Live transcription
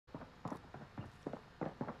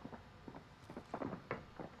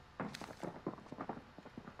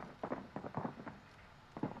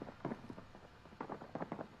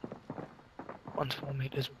one's 4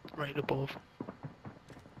 meters right above.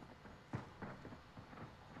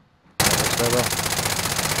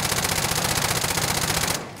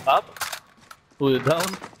 Up. Pull it down.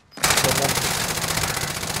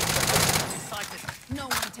 No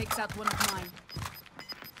one takes out one of mine.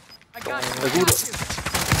 I got Oh, you. good. Taking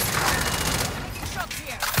shots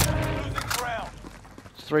here. Losing ground.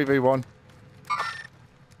 It's 3v1.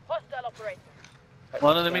 Hostile operator.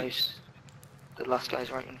 One enemy. Guys, the last guy's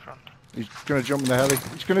right in front. He's gonna jump in the heli.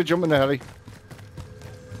 He's gonna jump in the heli.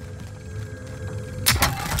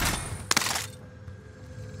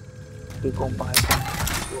 We're going by.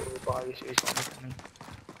 We're by, so he's got me.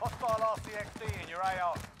 Hostile RCXD in your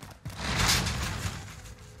AR.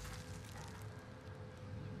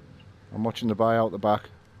 I'm watching the buy out the back.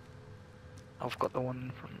 I've got the one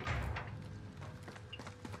in front.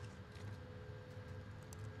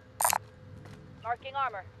 Marking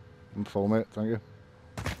armor. I'm full, mate. Thank you.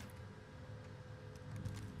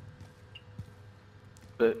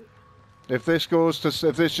 But If this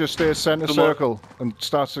just stays centre Come on. circle and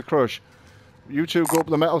starts to crush, you two go up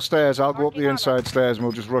the metal stairs. I'll go up the inside stairs and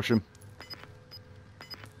we'll just rush him.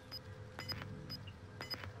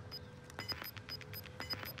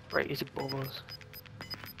 Right, he's above us.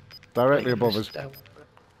 Directly Right in above the us. stairwell.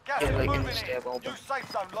 Gas Yeah, is like in moving the in. stairwell. New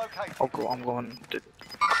safe zone located. I'm going. That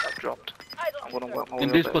dropped. I'm gonna work my way in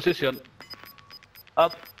up this it. position.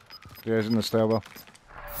 Up. Yeah, he's in the stairwell.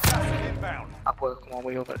 Gas is inbound. I'm working my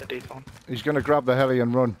way up at the decon. He's gonna grab the heli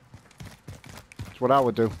and run. That's what I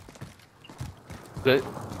would do. Okay.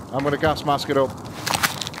 I'm gonna gas mask it up.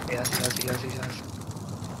 Yes.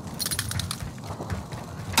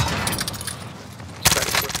 Spread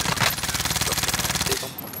it quick.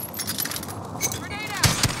 Decon. Grenade out.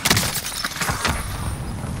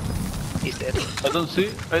 He's dead. I don't see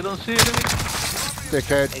enemy.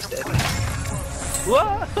 Dickhead. He's dead.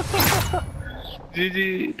 What?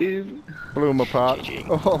 GG, dude. Blew him apart. GG.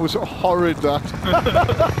 Oh, it was horrid that.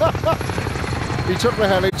 He took the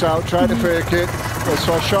helix out, tried to fake it.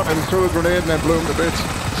 So I shot him, threw a grenade and then blew him to bits.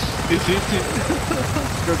 It's easy.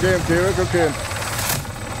 Good game, Kira, good game.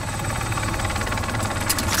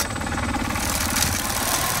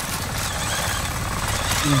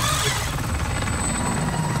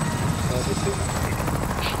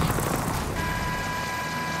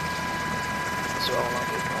 So all I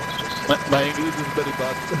did was just My English is very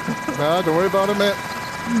bad. Nah, don't worry about it, mate.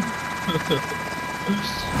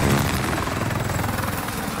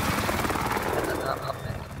 and then that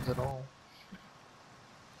happened at all.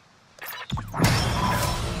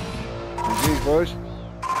 GG's, boys.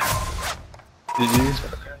 GG.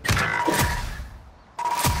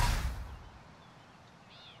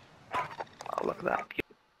 Oh, look at that.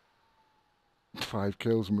 5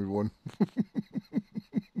 kills and we won.